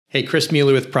Hey, Chris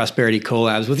Mueller with Prosperity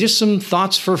Collabs with just some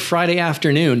thoughts for Friday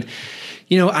afternoon.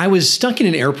 I was stuck in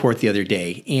an airport the other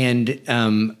day, and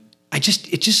it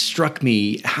just struck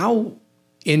me how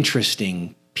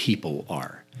interesting people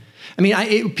are.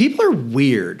 People are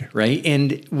weird, right?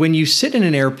 And when you sit in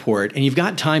an airport and you've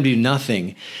got time to do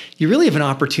nothing, you really have an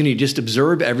opportunity to just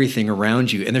observe everything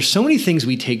around you. And there's so many things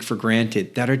we take for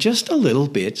granted that are just a little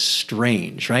bit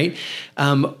strange, right?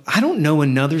 I don't know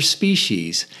another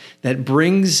species that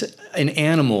brings an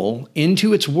animal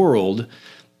into its world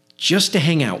just to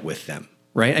hang out with them.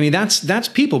 Right? That's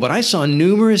people, but I saw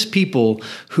numerous people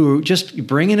who just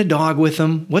bring in a dog with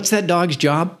them. What's that dog's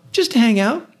job? Just to hang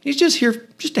out. He's just here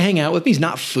just to hang out with me. He's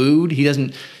not food. He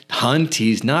doesn't hunt.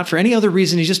 He's not for any other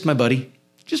reason. He's just my buddy.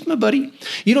 Just my buddy.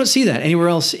 You don't see that anywhere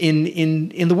else in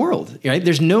the world, right?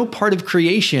 There's no part of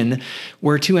creation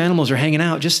where two animals are hanging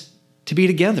out just to be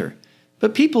together.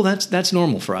 But people, that's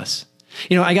normal for us.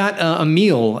 I got a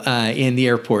meal in the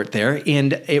airport there,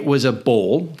 and it was a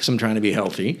bowl, because I'm trying to be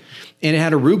healthy, and it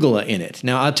had arugula in it.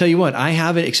 Now, I'll tell you what, I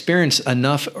haven't experienced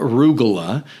enough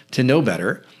arugula to know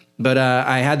better, but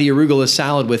I had the arugula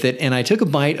salad with it, and I took a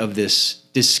bite of this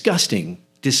disgusting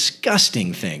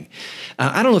thing.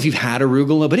 I don't know if you've had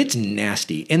arugula, but it's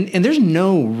nasty. And there's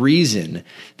no reason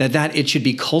that it should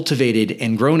be cultivated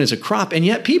and grown as a crop. And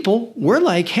yet people, we're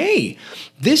like, hey,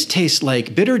 this tastes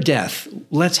like bitter death.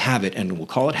 Let's have it, and we'll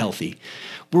call it healthy.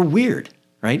 We're weird,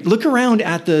 right? Look around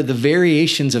at the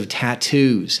variations of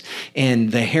tattoos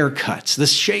and the haircuts, the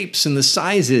shapes and the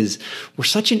sizes. We're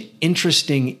such an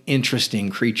interesting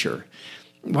creature.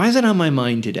 Why is it on my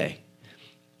mind today?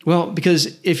 Well,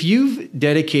 because if you've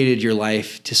dedicated your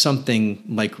life to something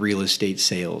like real estate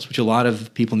sales, which a lot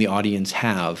of people in the audience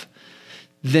have,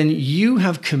 then you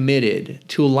have committed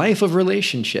to a life of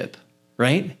relationship,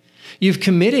 right? You've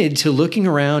committed to looking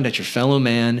around at your fellow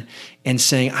man and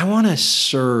saying, I want to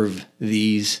serve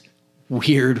these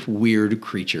weird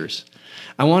creatures.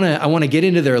 I want to get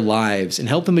into their lives and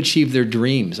help them achieve their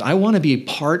dreams. I want to be a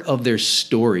part of their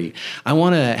story. I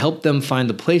want to help them find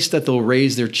the place that they'll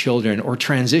raise their children or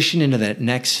transition into that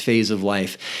next phase of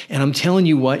life. And I'm telling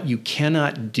you what, you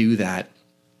cannot do that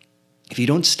if you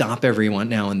don't stop every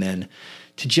now and then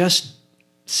to just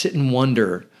sit and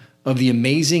wonder of the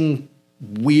amazing,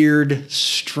 weird,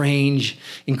 strange,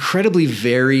 incredibly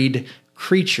varied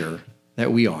creature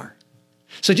that we are.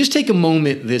 So just take a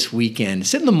moment this weekend,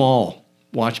 sit in the mall,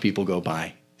 watch people go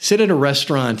by. Sit at a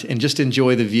restaurant and just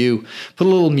enjoy the view. Put a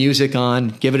little music on,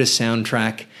 give it a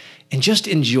soundtrack, and just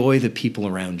enjoy the people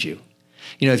around you.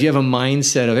 If you have a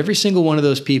mindset of every single one of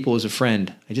those people is a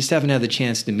friend, I just haven't had the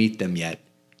chance to meet them yet,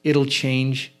 it'll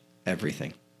change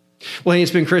everything. Well, hey,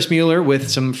 it's been Chris Mueller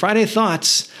with some Friday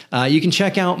Thoughts. You can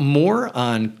check out more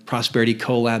on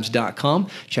prosperitycollabs.com.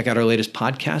 Check out our latest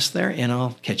podcast there, and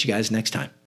I'll catch you guys next time.